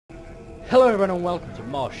Hello everyone and welcome to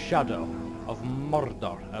more Shadow of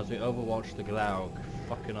Mordor as we overwatch the Glaug,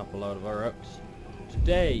 fucking up a load of our rooks.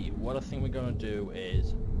 Today, what I think we're going to do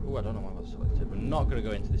is... Oh, I don't know why I was selected. We're not going to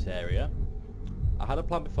go into this area. I had a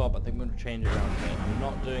plan before, but I think I'm going to change it around here. I'm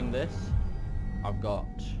not doing this. I've got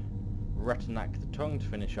Ratanak The Tongue to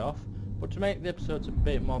finish off. But to make the episodes a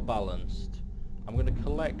bit more balanced, I'm going to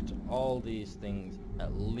collect all these things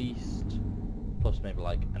at least, plus maybe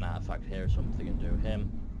like an artifact here or something, and do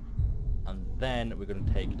him. And then we're going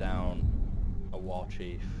to take down a war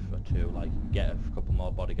chief or two, like get a couple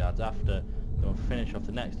more bodyguards after. Then we'll finish off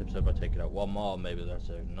the next episode by taking out one more, maybe there's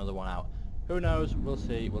another one out. Who knows, we'll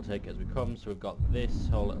see, we'll take it as we come. So we've got this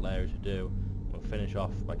whole little area to do. We'll finish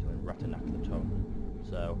off by killing Ratanak The Tongue.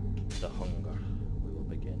 So, the hunger, we will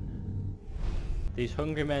begin. These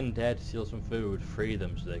hungry men dare to steal some food, free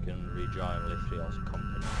them so they can rejoin Lithiel's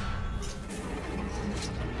company.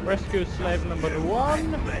 Rescue slave number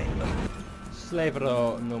 1. Slave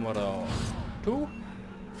row numero 2.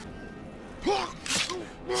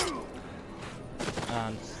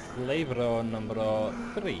 And slave row number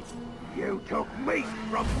 3. You took meat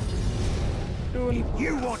from... Doing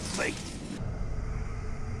You want meat?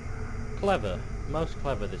 clever. Most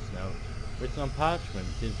clever, this note. Written on parchment,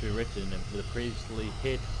 seems to be written into the previously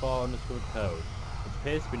heretofore understood code. It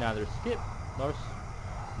appears to be neither a skip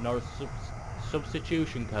nor a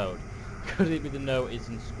substitution code. Could it be the note is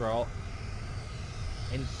in scroll?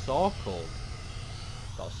 Encircled.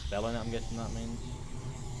 Got a spell in it, I'm guessing that means.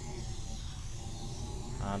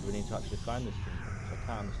 And we need to actually find this thing, so I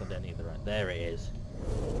can't understand it either. Right, there it is.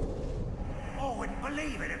 I wouldn't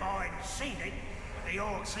believe it if I hadn't seen it. The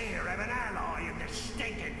orcs here have an ally in the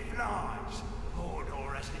stinking flies.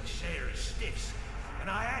 Mordor has its share of stiffs, and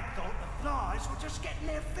I had thought the flies were just getting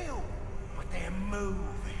their fill. But they're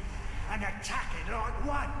moving and attacking like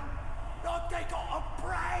one. Like they got a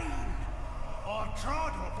brain. I've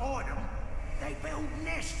tried to avoid them. They build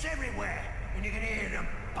nests everywhere, and you can hear them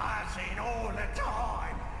buzzing all the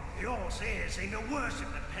time. The orcs here seem to worship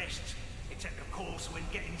the pests, except of course when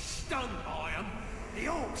getting stung by them. The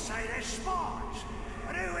orcs say they're spies.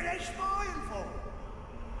 But who are they spying for?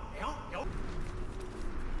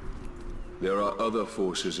 There are other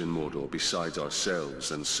forces in Mordor besides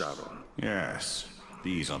ourselves and Sauron. Yes,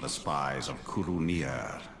 these are the spies of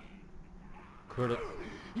Kurunir.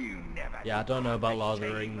 Yeah, I don't know about Lord of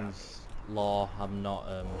the Rings lore. I'm not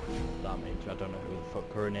that into. I don't know who the fuck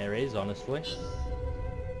Kurunir is, honestly.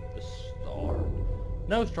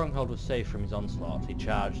 No stronghold was safe from his onslaught. He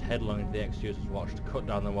charged headlong into the Executor's Watch to cut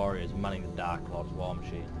down the warriors manning the Dark Lord's war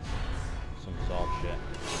machine. Some sort of shit.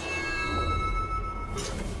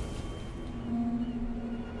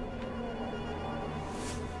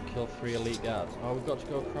 Kill 3 elite guards. Oh, we've got to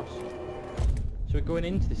go across. So we're going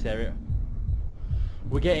into this area.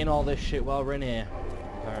 We're getting all this shit while we're in here,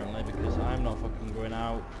 apparently, because I'm not fucking going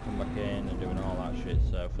out, come back in and doing all that shit.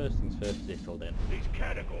 So first things first, Zittled in. These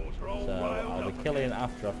categories are all So I'll be killing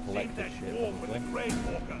after I've collected shit, probably. The Grey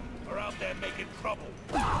Walker are out there making trouble.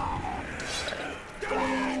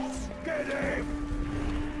 Get him!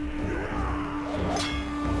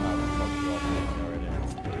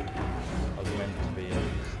 I was meant to be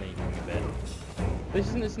sneaking a bit. This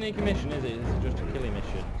isn't a sneaky mission, is it? This is just a killing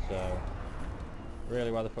mission, so...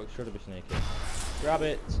 Really, why the fuck should I be sneaking? Grab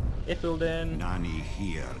it! Ifildin! Nani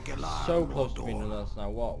here, Gelar So close to being Mordor. done. That's now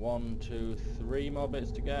what? 1, 2, 3 more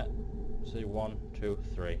bits to get? See, 1, 2,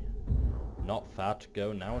 3. Not far to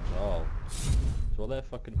go now at all. So while they're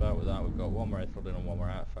fucking about with that, we've got one more Ifildin and one more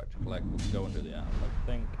artifact to collect. We'll go and do the artifact, I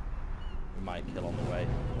think. We might kill on the way.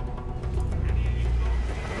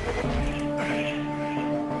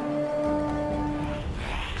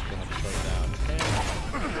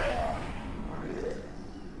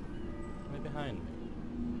 Behind me.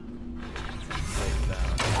 Take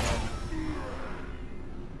down.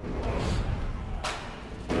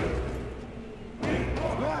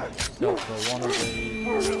 So for one of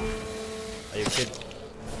these. Are you kidding?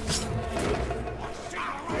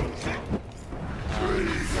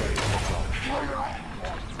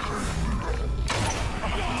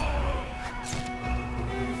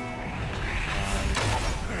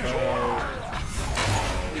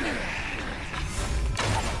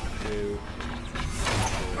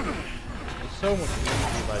 So much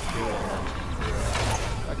easier by shooting them.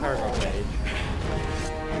 I can't go cage.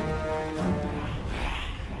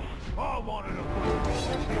 I wanted them.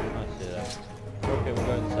 I see that. Okay, we're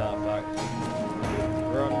going to start back.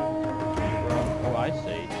 Run. Run. Oh, I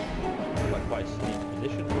see. Like quite a sneaky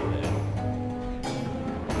position for it.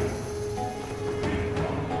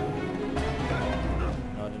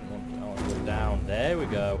 No, I didn't want to. I want to go down. There we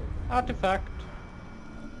go. Artifact.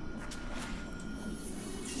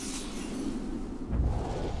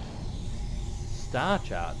 star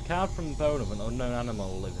chart, carved from the bone of an unknown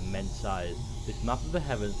animal of immense size. This map of the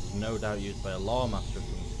heavens was no doubt used by a lore master of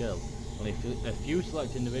some skill. Only a few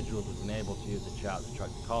select individuals have been able to use the chart to track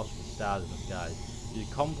the course of the stars in the sky.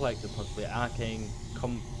 Use complex and possibly arcane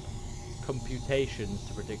computations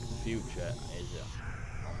to predict the future. Is it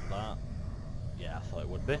on that? Yeah, I thought it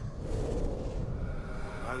would be.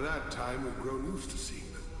 By that time, we'd grown used to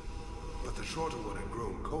seeing them. But the shorter one had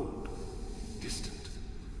grown cold, distant.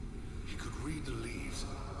 He could read the leaves,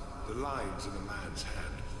 the lines in a man's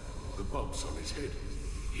hand, the bumps on his head.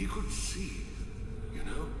 He could see, you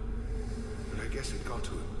know? And I guess it got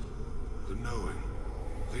to him. The knowing.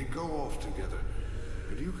 They'd go off together,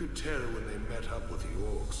 and you could tell when they met up with the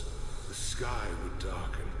orcs. The sky would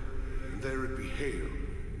darken, and there would be hail,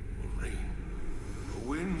 or rain, or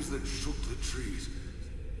winds that shook the trees.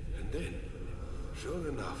 And then, sure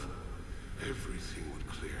enough, everything would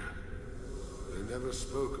clear. They never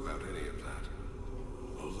spoke about any of that,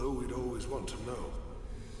 although we'd always want to know.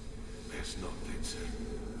 Best not, they'd say.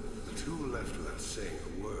 The two left without saying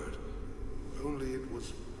a word. Only it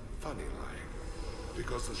was funny lying,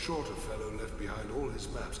 because the shorter fellow left behind all his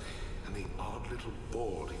maps and the odd little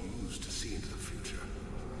board he used to see into the future.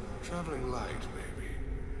 Traveling light, maybe.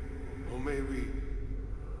 Or maybe...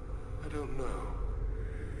 I don't know.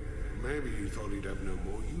 Maybe he thought he'd have no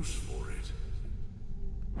more use for it.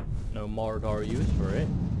 No Mordor use for it.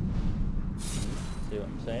 See what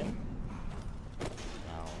I'm saying?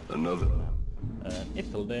 Now, Another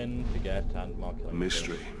Ithildin, forget, and more killing.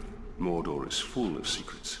 mystery. Mordor is full of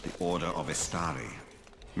secrets. The Order of Istari.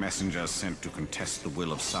 Messengers sent to contest the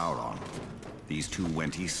will of Sauron. These two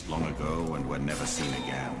went east long ago and were never seen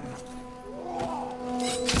again.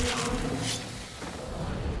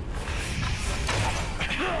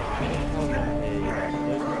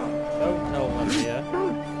 Don't tell them I'm here.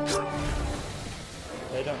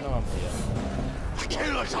 They don't know I'm here.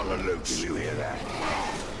 Kill us on the loose, you hear that?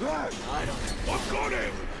 I've got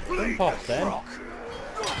him! Jump off then.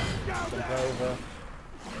 Jump over.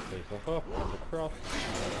 Please look up, jump across.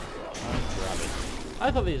 And grab it.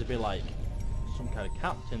 I thought these would be like some kind of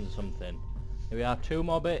captains or something. Here we are, 2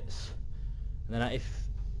 more bits. And then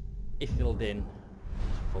Ithildin is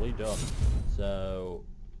fully done. So,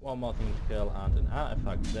 one more thing to kill and an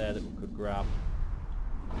artifact there that we could grab.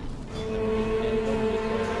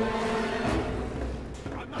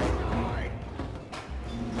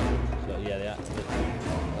 So yeah, that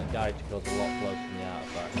guy to kill's a lot closer than the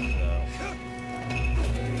artifact, so...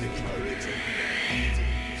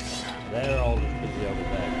 They're all just busy over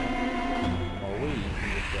there. Or we can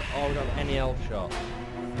just get... Oh, we don't have any elf shots.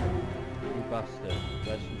 You bastard.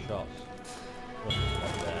 There's some shots. What's this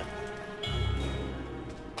one there?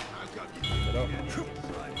 Get up.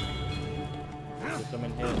 There's some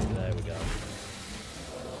in here. There we go.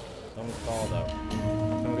 Someone's fall though.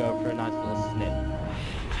 Then we go for a nice little snip.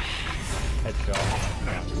 Headshot.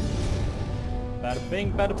 Yeah. Bada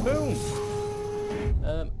bing, bada boom!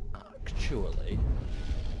 Actually...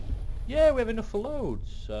 Yeah, we have enough for loads,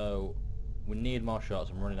 so... We need more shots.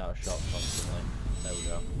 I'm running out of shots constantly. There we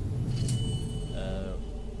go.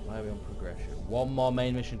 Why are we on progression? One more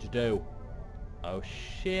main mission to do. Oh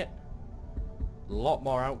shit. A lot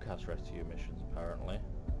more outcast rescue missions apparently.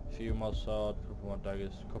 A few more swords, a couple more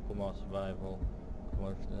daggers, a couple more survival.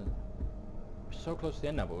 We're so close to the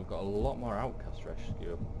end now, but we've got a lot more outcast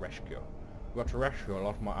rescue. We've got to rescue a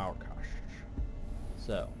lot more outcasts.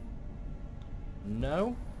 So.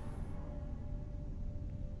 No.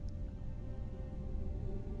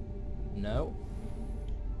 No.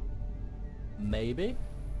 Maybe.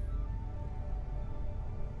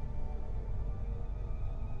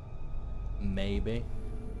 Maybe.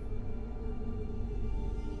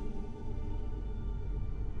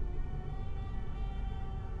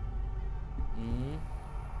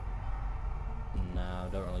 No, I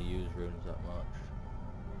don't really use runes that much.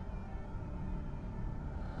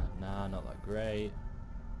 Nah, not that great.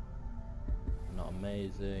 Not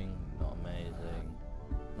amazing. Not amazing.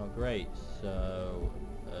 Not great. So,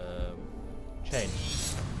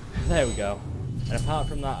 change. There we go. And apart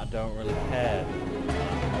from that, I don't really care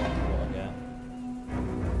what I get.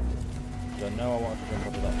 So now I want to jump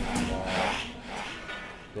up with that more.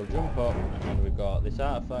 We'll jump up, and we've got this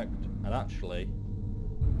artifact, and actually...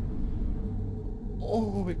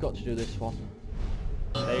 Oh, we've got to do this one.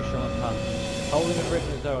 Station path. Holding a grip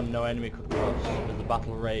in his own, no enemy could cross. As the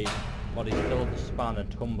battle raged, bodies filled the span and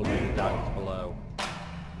tumbled in the darkness below.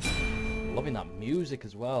 Loving that music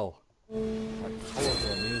as well. Like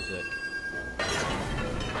colourful music.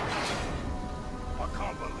 I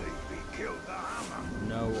can't believe he killed the hammer.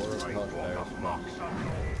 No or of course bears.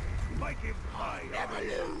 Make him pay. Never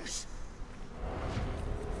lose.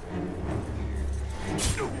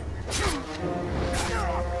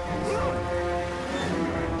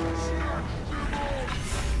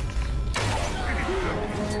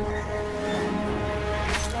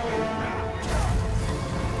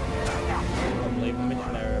 Unbelievable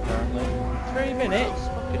missionary apparently. 3 minutes?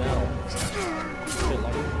 Fucking hell. It's a bit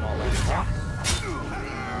longer than all that.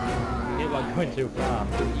 I feel like going too far. I'm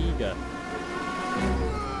too eager.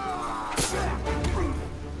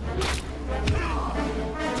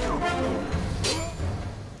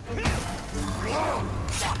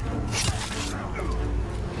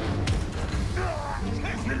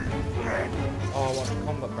 Oh, I want a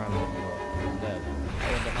combat brand instead.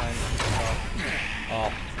 Going behind. Oh,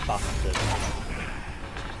 bastard.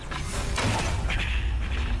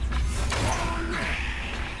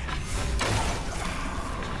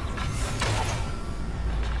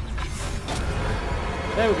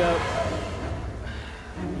 There we go.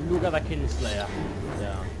 Look at the Kinslayer.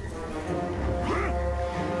 Yeah.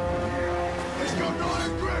 He's got an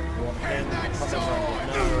iron grip! Hand that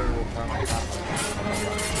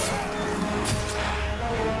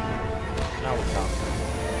Now we can.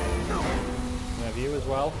 We have you as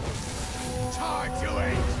well. Time to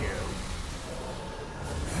end you!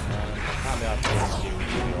 Can't be able to you.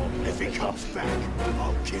 If he comes back,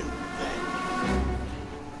 I'll kill him then.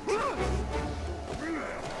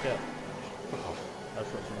 Yeah. That's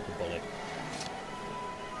what's another bullet.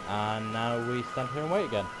 And now we stand here and wait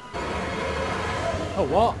again. Oh,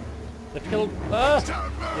 what? They've killed...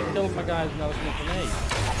 They've killed my guys and now it's coming for me.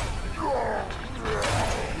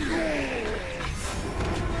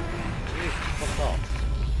 Fuck off.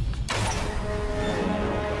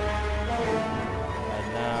 And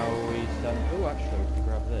now we stand... Oh, actually, we can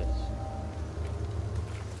grab this.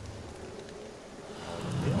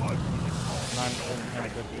 9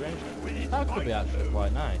 range. That could be actually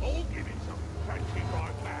quite nice.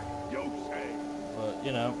 But,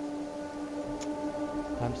 you know,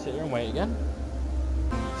 time to sit here and wait again.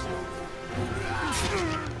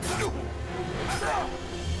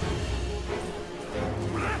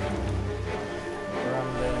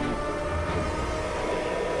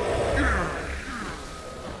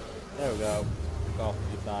 There we go. Off,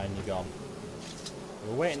 you're fine, you're gone.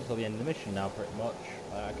 We're waiting until the end of the mission now, pretty much.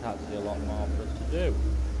 I can't see a lot more for us to do.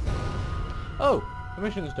 Oh! The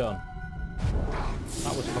mission's done.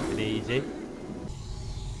 That was fucking easy.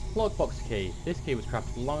 Lockbox key. This key was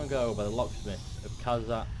crafted long ago by the locksmiths of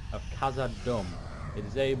Khazad-dûm. It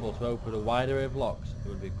is able to open a wide array of locks. It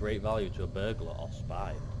would be of great value to a burglar or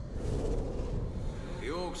spy. The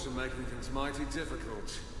orcs are making things mighty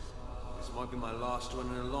difficult. This might be my last one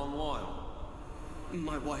in a long while.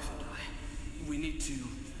 My wife and I, we need to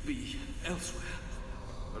be elsewhere.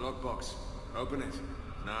 The lockbox. Open it.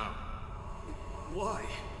 Now. Why?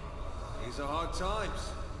 These are hard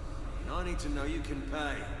times. And I need to know you can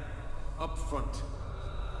pay. Up front.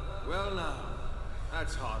 Well now,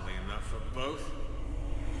 that's hardly enough for both.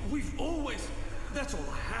 We've always... That's all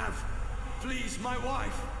I have. Please, my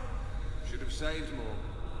wife. Should have saved more.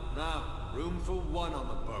 Now, room for one on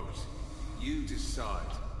the boat. You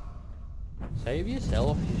decide. Save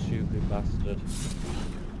yourself, you stupid bastard.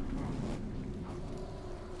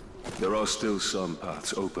 There are still some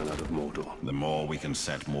paths open out of Mordor. The more we can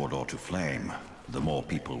set Mordor to flame, the more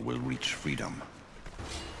people will reach freedom.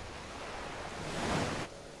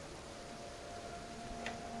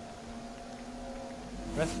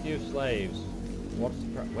 Rescue slaves. What's the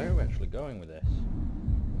where are we actually going with this?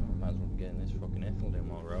 Oh, might as well be getting this fucking Ithildin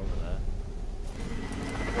while we're over there.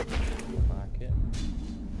 Back it.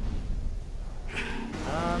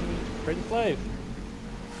 And free the slave.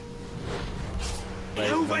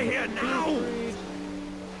 Get over here now!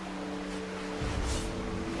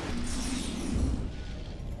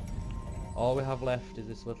 All we have left is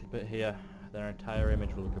this little bit here. Their entire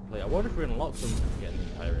image will be complete. I wonder if we're gonna unlock them to get the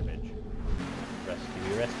entire image.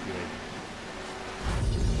 Rescue, rescue.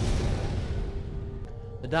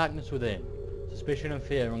 The darkness within. Suspicion and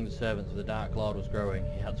fear among the servants of the Dark Lord was growing.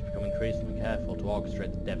 He had to become increasingly careful to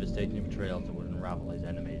orchestrate the devastating betrayals that would unravel his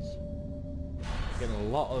enemies. Getting a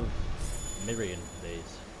lot of Mirian for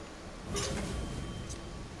these.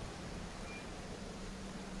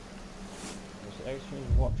 Exchange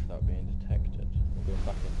watch without being detected. We're going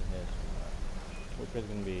back into here somewhere. Which way is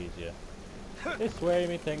going to be easier? This way,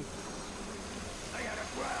 methinks.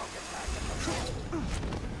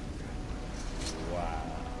 Wow,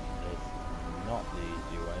 it's not the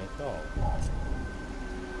easy way at all.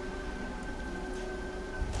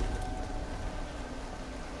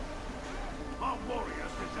 Our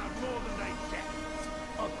warriors deserve more than they get.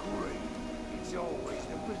 Agreed. It's always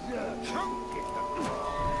the berserkers who get the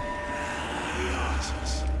glory. The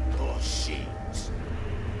artists. your sheets.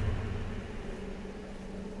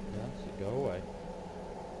 Yes, go away.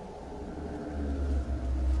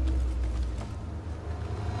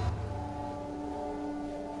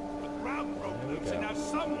 There we go. Now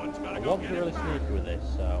someone's gotta I go want get to really it. sneaky with this,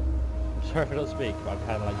 so I'm sorry if I don't speak, but I'm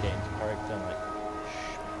kind of like getting into character. I'm like,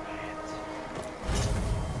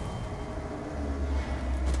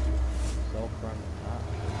 self-run attack.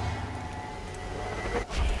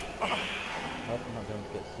 I hope I'm not going to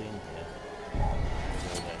get seen here.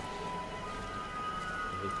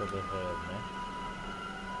 He probably heard me.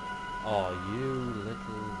 Oh, you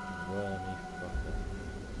little wormy fucker.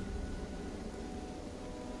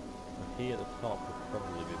 Here at the top would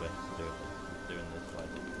probably be best to do it doing this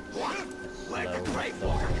like Where'd the great slow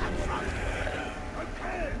water come from?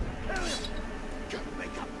 Okay, kill him! Just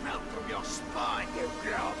make a belt from your spine, you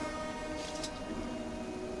girl!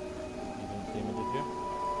 You didn't see me, did you?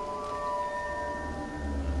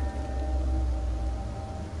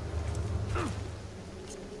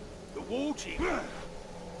 The war chief.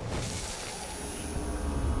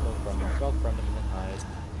 Go from him and then hide.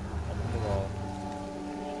 Up on the wall.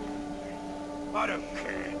 I don't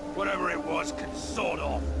care. Whatever it was can sort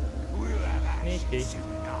off. We'll have action Sneaky. soon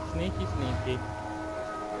enough. Sneaky, sneaky.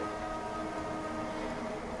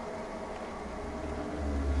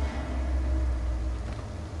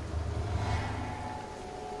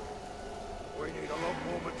 We need a lot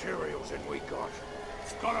more materials than we got.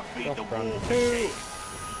 Gotta feed Go the from war two. machine.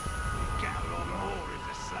 Get a lot more if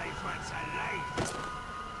the slaves want to leave.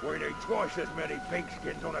 We need twice as many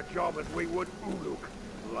pigskins on a job as we would Uluk.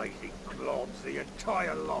 Lazy clods, the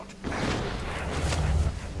entire lot.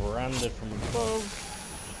 Branded from above.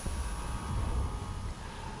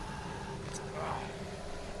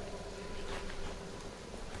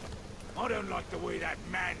 I don't like the way that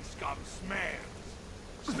man scum smells.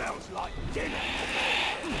 Smells like dinner.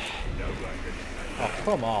 No wonder. Oh,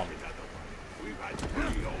 come on. We've had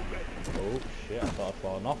three already. Oh, shit, I thought I'd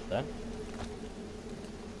fallen off then.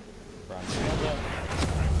 Branded.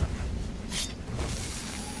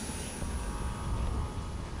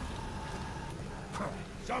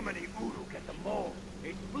 So many Uruk at the mall.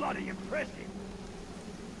 It's bloody impressive.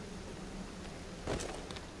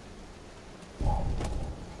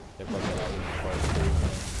 They've got that before it's through.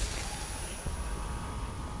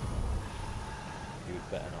 You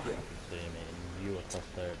better not fucking see me, and you across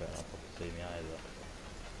there better not fucking see me either.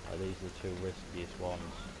 These are the two riskiest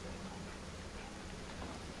ones.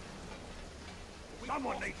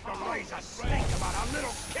 Someone needs to raise a stink about a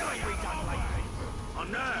little killing we done lately. Oh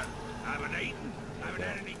no, haven't eaten, haven't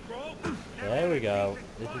had any grog. There we go.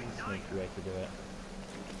 This is a sneaky way to do it.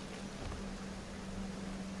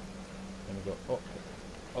 Then we go up,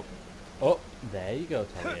 up, up. There you go,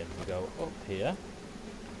 Talion. We go up here,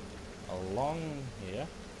 along here,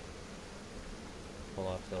 pull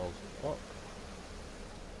ourselves up,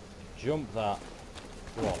 jump that.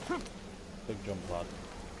 Go on. Big jump, lad.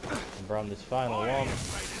 And we're on this final one.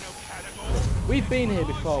 We've been here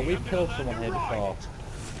before. We've killed someone here before.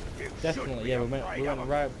 Definitely, yeah. We went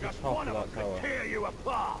right up to the top of that tower. Tear you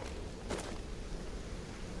apart.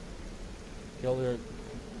 Kill your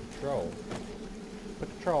troll.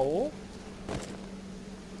 Patrol?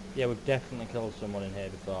 Yeah, we've definitely killed someone in here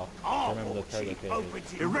before. I remember the turbo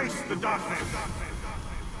cages. Erase the darkness!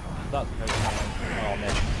 That's the first time. Oh,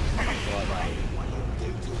 man. Like that.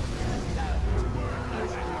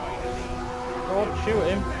 Go on, shoot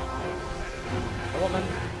him. Come on, then.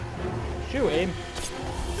 Shoot him.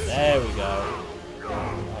 There we go.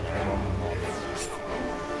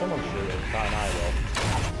 Someone shoot him. Fine, I will.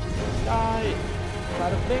 Die.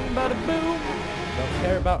 Bada bing, bada boom. Don't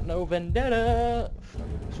care about no vendetta.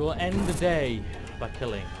 So we'll end the day by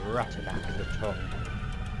killing Ratanak The Tongue.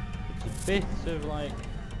 It's a bit of like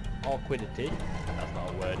awkwardity. That's not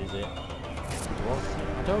a word, is it?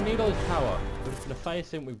 I don't need all his power. We're just gonna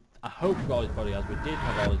face him with. I hope we've got all his bodyguards. We did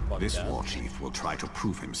have all his bodyguards. This war chief will try to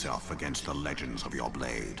prove himself against the legends of your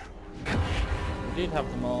blade. We did have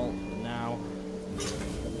them all, but now we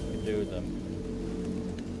can do them.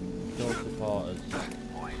 Kill supporters.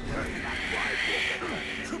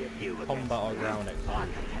 Combat or ground execution.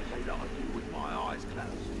 With my eyes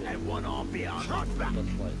closed and one arm behind my back.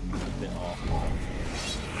 That's like a bit awful.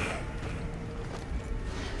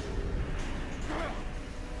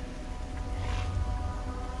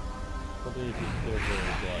 Probably if you still do it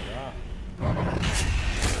like that.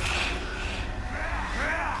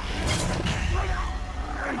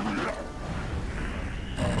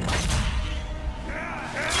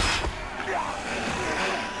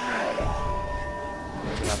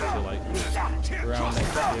 You have to like ground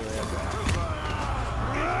exterior.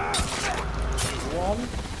 One.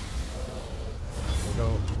 go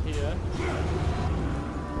here.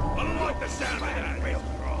 I don't like the sound of that. Real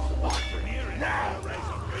wrong. Now,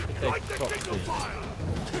 Take proxy.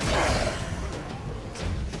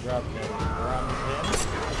 Grab him, brand him.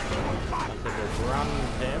 I said we'll brand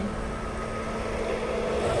him.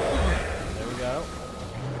 There we go.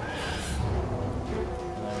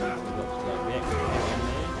 And then we've got to select the execution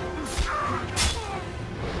here.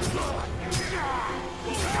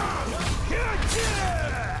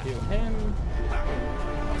 Execute him.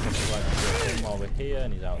 Like put him over here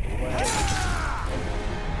and he's out of the way.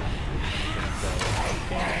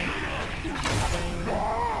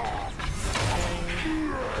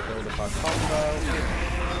 Build up our combo.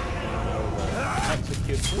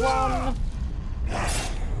 Execute one.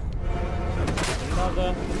 Another.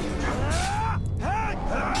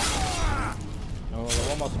 Oh, we've got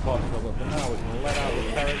one more support to go, but for now we can let out the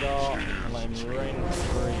Peridot and let him reign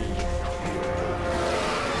free.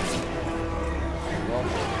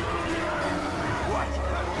 what?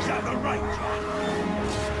 Is that the right time?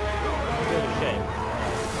 Bit of a shame.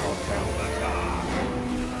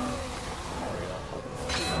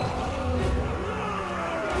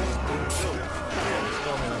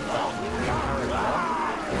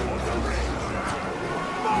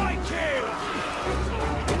 My kill!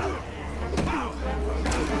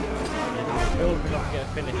 Build enough to get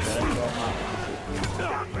finished there,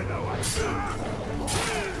 so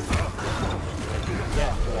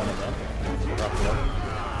get one of them.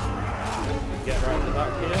 Get right to the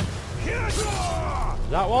back here.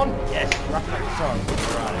 That one? Yes, Ratanak The Tongue.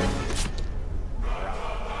 Right.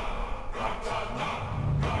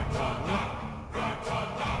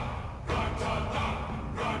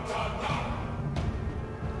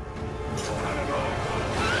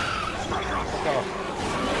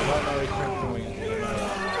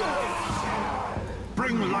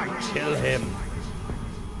 Bring light! Kill him.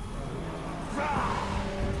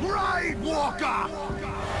 Grave Walker!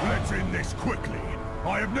 Let's end this quickly.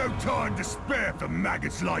 I have no time to spare for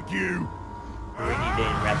maggots like you. Bring it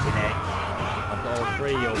in, Ratanak. I've got all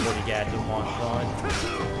three of your bodyguards on my side.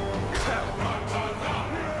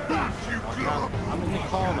 I'm in the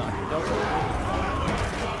corner. Don't go in the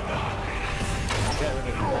corner. Get rid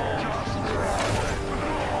of him there.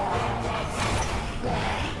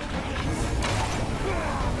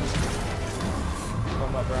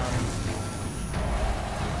 Combat brand.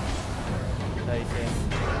 Taking.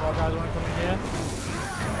 More guys want to come in here?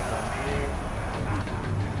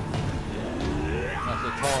 That's the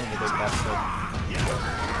corner, the big bastard.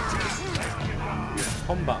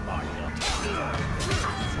 Combat manager.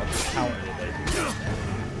 That's the counter, basically.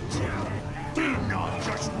 Not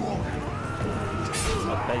just one.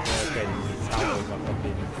 That's basically okay, he's countering my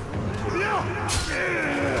fucking...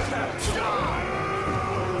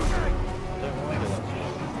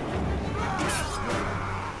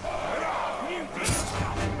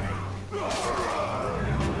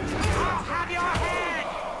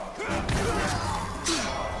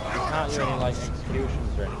 Can't do any like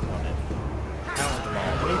executions or anything on it. Counter them all.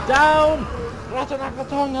 And he's down! Ratanak The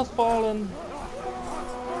Tongue has fallen!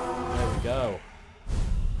 There we go.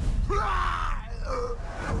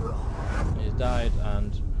 He's died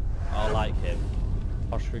and I like him.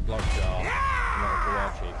 Hoshford Lockjaw. Not the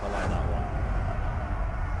War Chief, I like that one.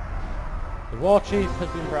 The War Chief has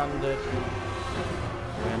been branded.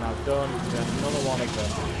 We're now done. We have another one of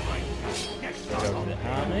them. Go to the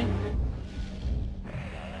army.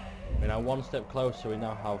 We're now one step closer. We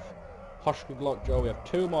now have Hoshford Lockjaw. We have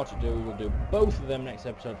two more to do. We'll do both of them next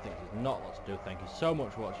episode. I think there's not lots to do. Thank you so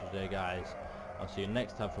much for watching today, guys. I'll see you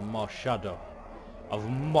next time for more Shadow of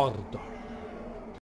Mordor.